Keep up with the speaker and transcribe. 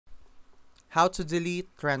How to delete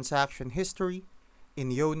transaction history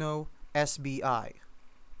in Yono SBI.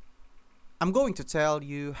 I'm going to tell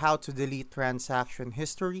you how to delete transaction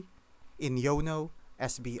history in Yono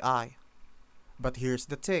SBI. But here's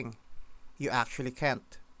the thing, you actually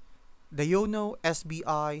can't. The Yono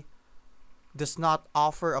SBI does not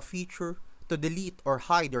offer a feature to delete or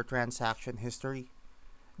hide your transaction history.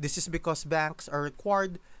 This is because banks are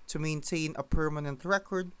required to maintain a permanent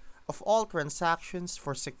record of all transactions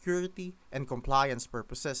for security and compliance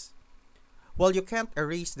purposes. While you can't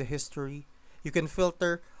erase the history, you can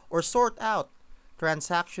filter or sort out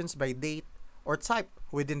transactions by date or type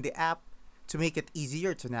within the app to make it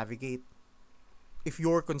easier to navigate. If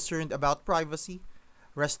you're concerned about privacy,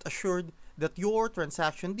 rest assured that your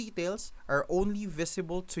transaction details are only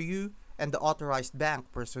visible to you and the authorized bank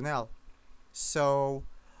personnel. So,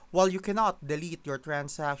 while you cannot delete your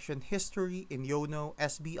transaction history in Yono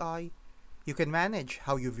SBI, you can manage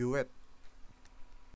how you view it.